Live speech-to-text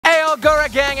up,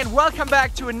 Garo gang, and welcome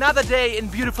back to another day in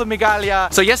beautiful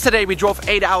Meghalaya. So yesterday we drove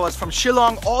 8 hours from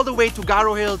Shillong all the way to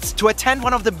Garo Hills to attend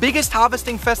one of the biggest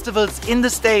harvesting festivals in the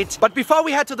state. But before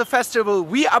we head to the festival,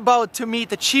 we are about to meet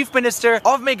the Chief Minister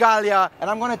of Meghalaya, and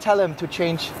I'm gonna tell him to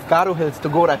change Garo Hills to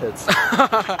Gora Hills.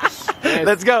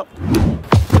 Let's go.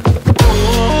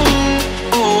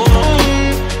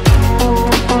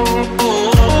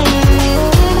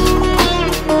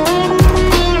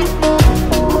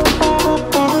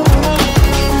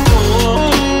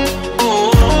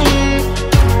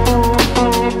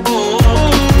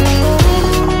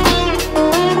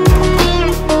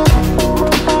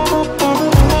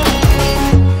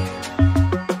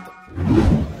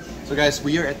 So guys,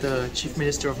 we are at the Chief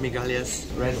Minister of Meghalaya's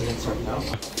residence right now.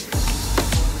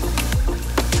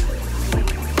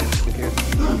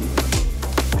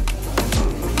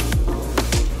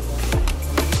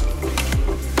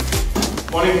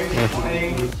 Morning.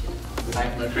 Morning. Hi,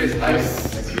 Chris. Nice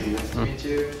to meet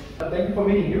you. Thank you for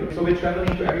meeting you. So we're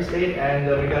traveling to every state, and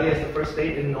Meghalaya is the first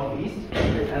state in the Northeast,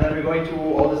 and then we're going to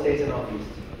all the states in the Northeast.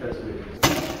 That's what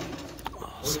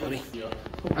it is. Sorry.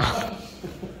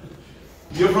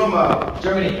 You're from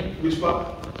Germany. which part?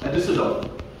 Düsseldorf.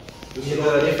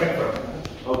 Near Frankfurt.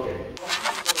 Okay.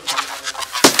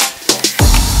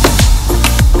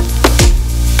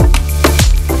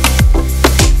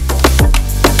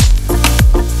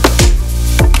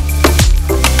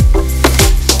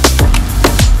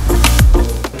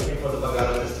 Looking for the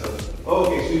Wangala Festival. Oh,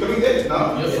 okay, so you're coming there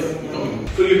now? Yes, we're coming.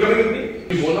 So you're coming with me?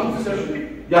 You go along with us?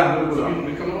 Yeah, we'll go So now.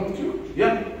 we come along with you?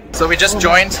 Yeah. So we just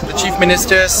joined the Chief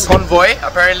Minister's convoy,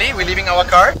 apparently. We're leaving our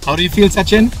car. How do you feel,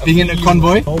 Sachin, being in a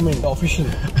convoy? Official.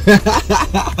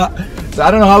 So I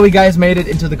don't know how we guys made it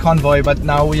into the convoy, but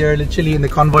now we are literally in the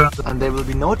convoy and there will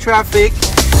be no traffic.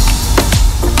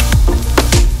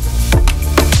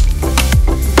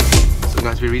 So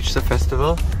guys, we reached the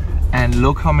festival and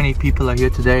look how many people are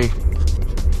here today.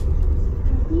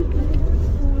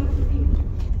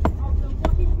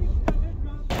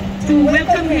 To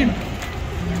welcome him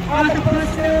as the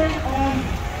person of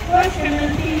 1st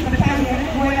Community Battalion,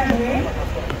 Boyaway,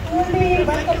 will be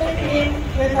welcoming him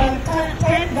with a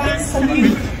 10 gun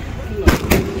salute.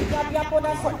 Dia po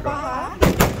na sa paha,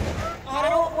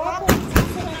 araw wapo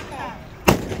sinaka.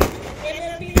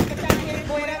 MLB Battalion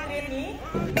Boyaway,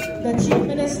 the Chief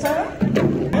Minister,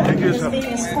 is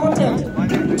being escorted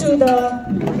to the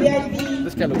VIP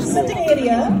sitting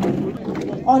area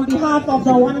on behalf of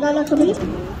the Wangala Committee.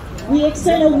 We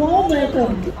extend a warm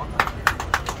welcome.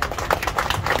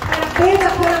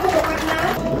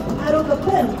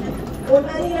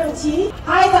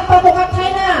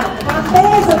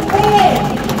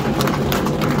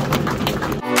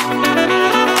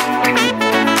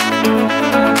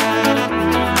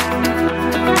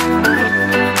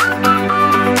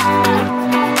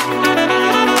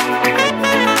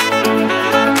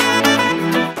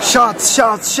 Shots.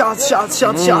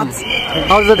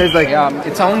 How does it taste like?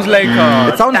 It sounds like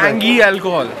tangy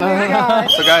alcohol.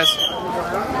 So guys,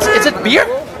 is it beer?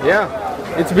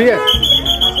 Yeah, it's beer.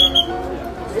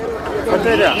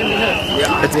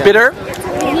 It's bitter,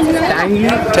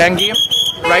 Tangy.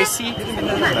 ricey.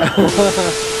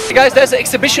 Hey guys, there's the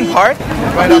exhibition part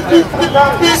right up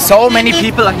there. So many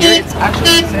people are here. It's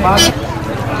actually insane.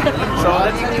 So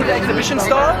let's go to the exhibition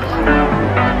store.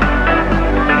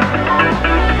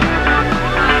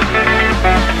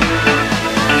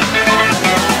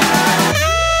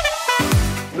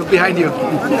 Look behind you.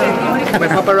 My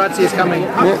paparazzi is coming.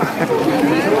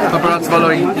 Paparazzi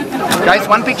following. Guys,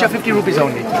 one picture, 50 rupees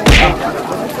only.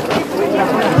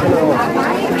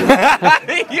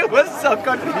 You were so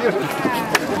confused.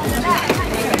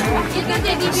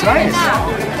 It's nice.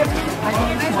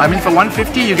 I mean, for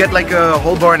 150 you get like a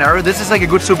whole bow and arrow. This is like a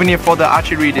good souvenir for the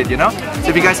archery we did, you know? So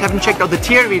if you guys haven't checked out the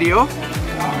tier video,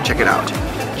 check it out.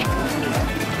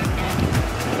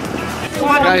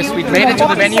 Guys, we made it to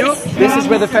the venue. This is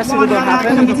where the festival will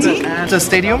happen. And the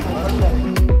stadium.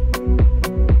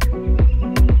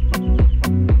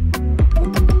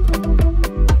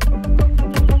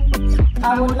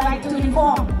 I would like to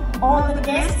inform all the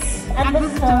guests and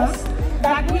visitors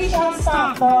that we shall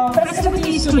start the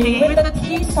festivities today with the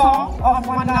theme song of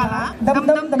Wangala, Dum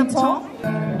Dum Dum Song.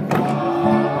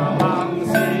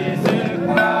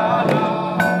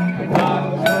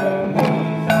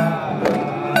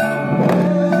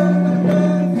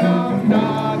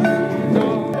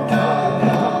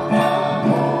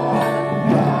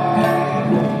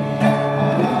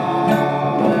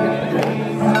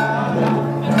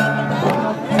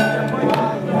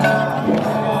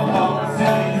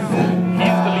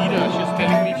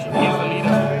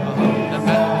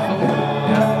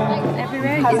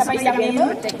 sampai yang ini,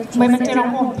 mementerang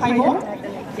home paiho.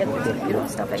 You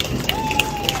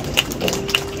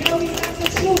know, we have the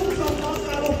troop from North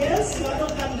Garo Hills,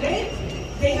 Conrad.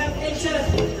 They have entered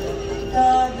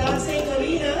the dancing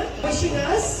arena, wishing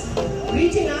us,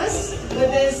 greeting us with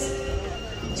this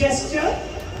gesture.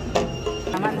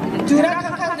 Jura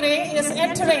Kakkat is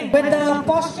entering with the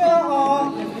posture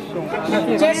or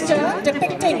gesture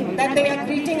depicting that they are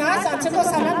greeting us. The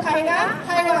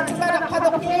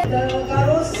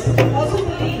Garos also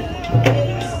believe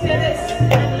in spirits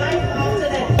and life after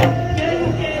that. Here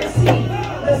you can see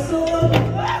the soul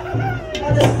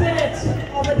or the spirit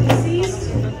of a deceased.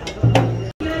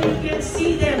 Here you can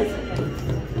see them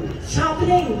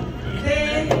sharpening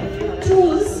their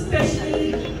tools,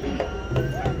 especially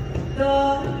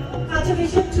the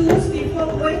cultivation tools before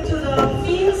going to the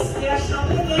fields. They are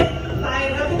sharpening it by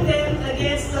rubbing them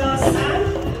against the sand.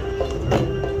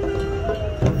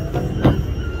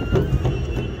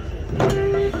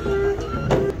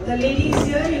 The ladies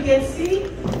here, you can see,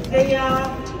 they are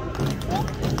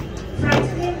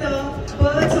frightening the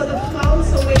birds or the fowls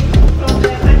away from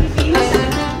their paddy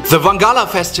fields. The Wangala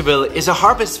Festival is a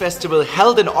harvest festival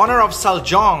held in honor of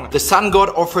Saljong, the sun god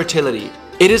of fertility.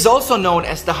 It is also known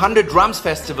as the 100 Drums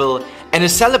Festival and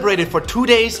is celebrated for 2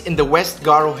 days in the West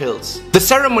Garo Hills. The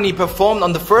ceremony performed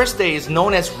on the first day is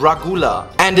known as Ragula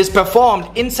and is performed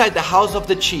inside the house of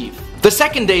the chief. The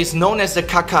second day is known as the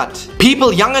Kakkat.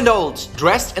 People young and old,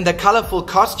 dressed in their colorful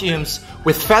costumes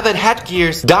with feathered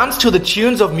headgears, dance to the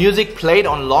tunes of music played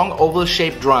on long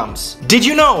oval-shaped drums. Did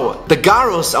you know the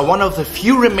Garos are one of the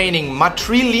few remaining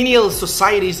matrilineal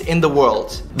societies in the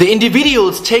world? The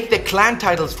individuals take their clan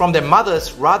titles from their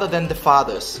mothers rather than the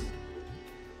fathers.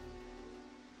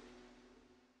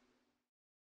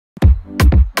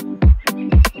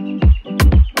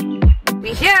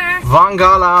 We here.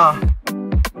 Wangala.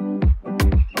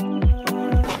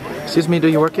 Excuse me, do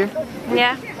you work here?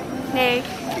 Yeah. Hey.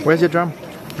 Where's your drum?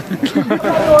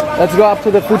 Let's go up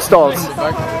to the food stalls.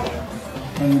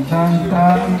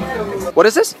 What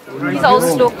is this? It's all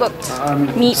slow cooked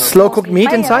meat. Slow cooked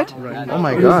meat inside? Oh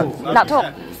my god. Not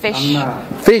talk. Fish.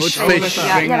 Fish.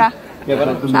 Yeah.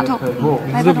 Not talk. Oh,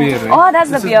 that's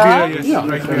the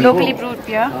beer. Locally brewed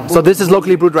beer. So this is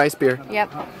locally brewed rice beer. Yep.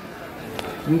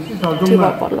 2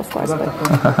 bottle of course.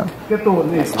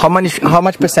 How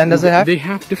much percent does it have? They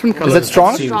have different colors. Is it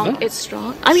strong? Strong. It's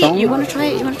strong. I mean, you want to try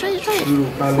it? You want to try it? Try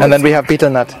it. And then we have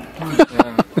betel nut.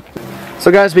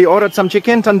 So guys, we ordered some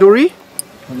chicken tandoori.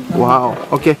 Wow.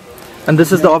 Okay. And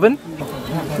this is the oven.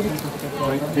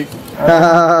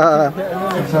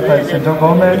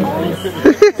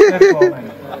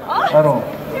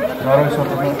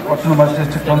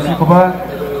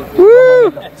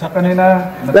 Woo!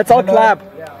 Let's all clap.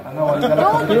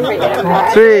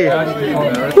 3.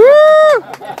 Woo!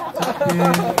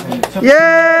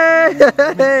 Yay!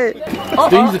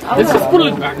 This is pull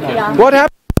it back now. What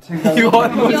happened? You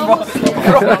almost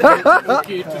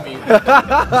okay to me.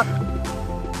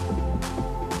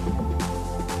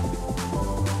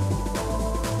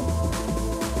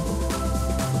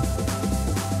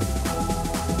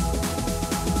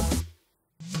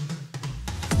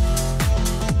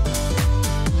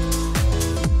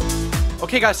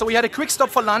 Okay guys, so we had a quick stop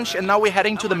for lunch and now we're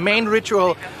heading to the main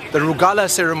ritual, the Ragula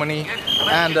ceremony,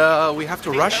 and we have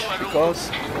to rush because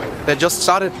they just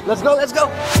started. Let's go, let's go!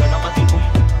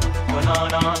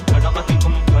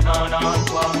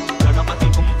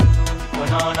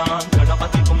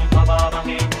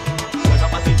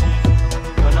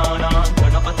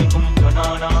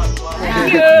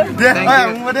 Thank you.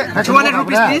 200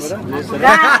 rupees please?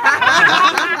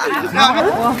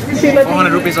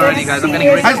 400 rupees already guys, I'm getting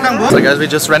ready. So guys, we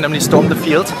just randomly stormed the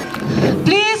field.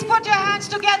 Please put your hands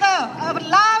together. A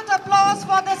loud applause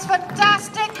for this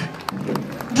fantastic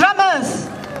drummers.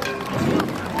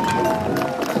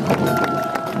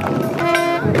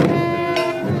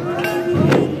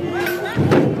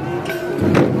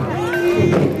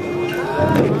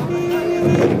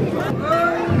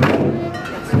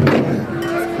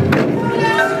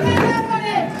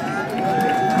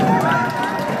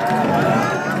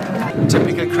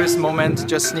 Typical Chris moment,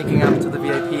 just sneaking up to the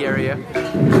VIP area.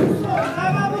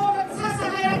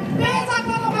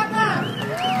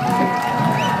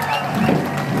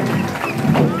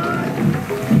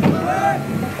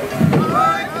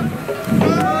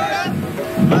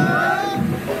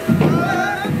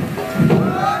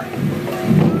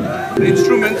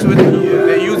 Instruments with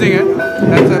they're using it.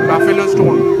 That's a buffalo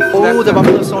stone. Oh, the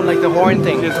buffalo stone, like the horn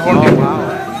thing. Yes, horn oh, thing.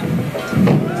 wow.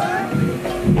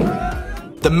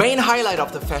 The main highlight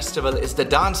of the festival is the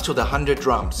dance to the 100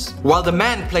 drums. While the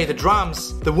men play the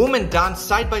drums, the women dance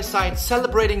side by side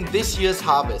celebrating this year's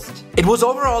harvest. It was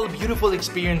overall a beautiful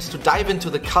experience to dive into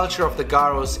the culture of the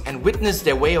Garos and witness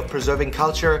their way of preserving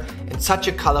culture in such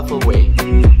a colorful way.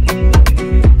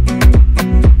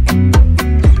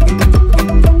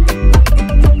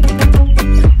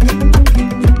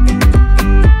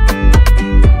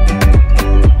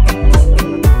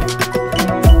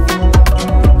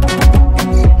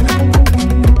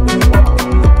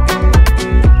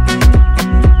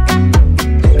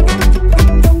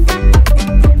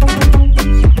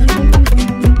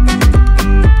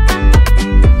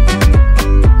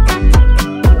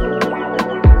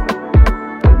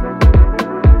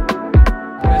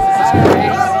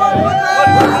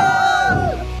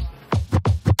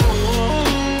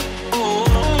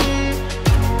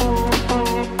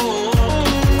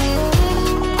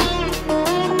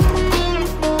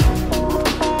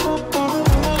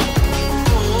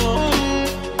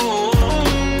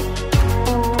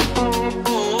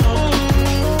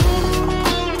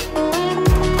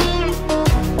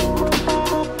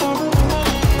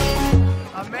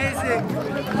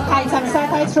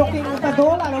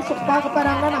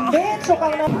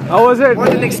 How was it?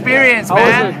 What an experience,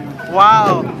 man!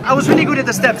 Wow! I was really good at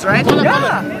the steps, right?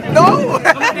 Yeah! No!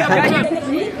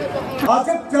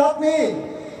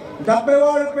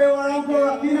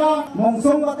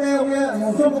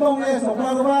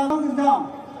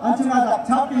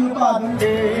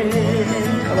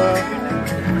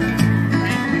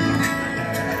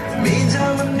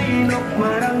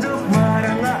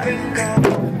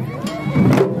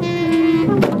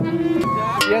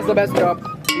 He has the best job.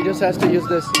 He just has to use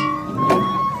this.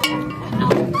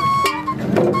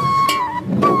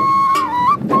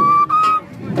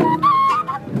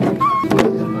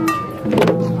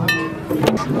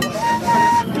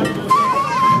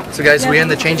 So guys, we're in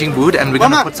the changing booth and we're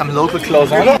gonna put some local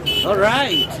clothes on.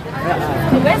 Alright.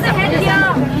 Where's the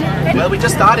headgear? Well, we're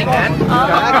just starting, man.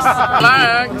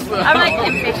 Relax. I'm like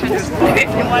impatient.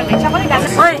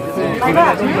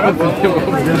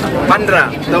 Pandra.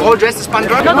 The whole dress is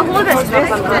Pandra? No, the whole dress.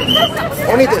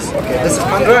 Only this. Okay, this is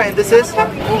Pandra and this is?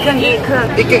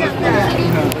 Iking.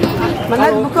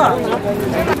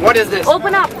 What is this?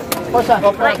 Open up.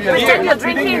 Like pretend you're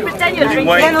drinking. Pretend you're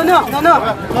drinking. No.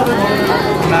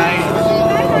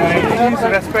 He's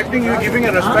respecting you, giving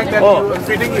a respect and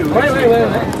feeding you.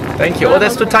 Thank you. Oh,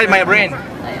 that's too tight, my brain.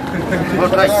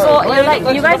 So you're like,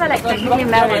 you guys are like technically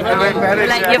married.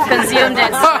 Like you've consumed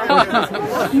it.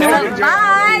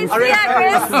 Bye. See ya,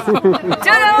 Chris.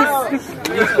 Toodles.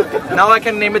 Now I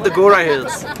can name it the Gora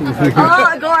Hills.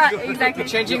 Oh, Gora, exactly.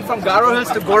 Changing from Garo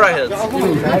Hills to Gora Hills.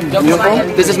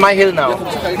 This is my hill now.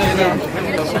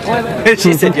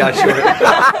 She said, yeah, sure.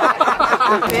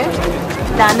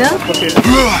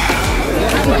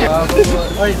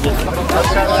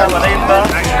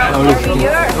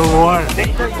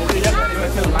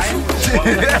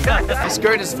 The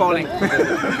skirt is falling.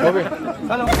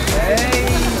 Hello.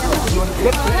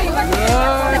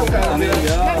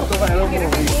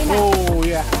 Oh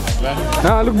yeah.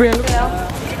 Nah, look behind.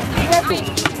 Look.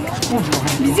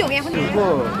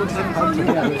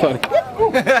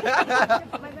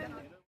 Sorry.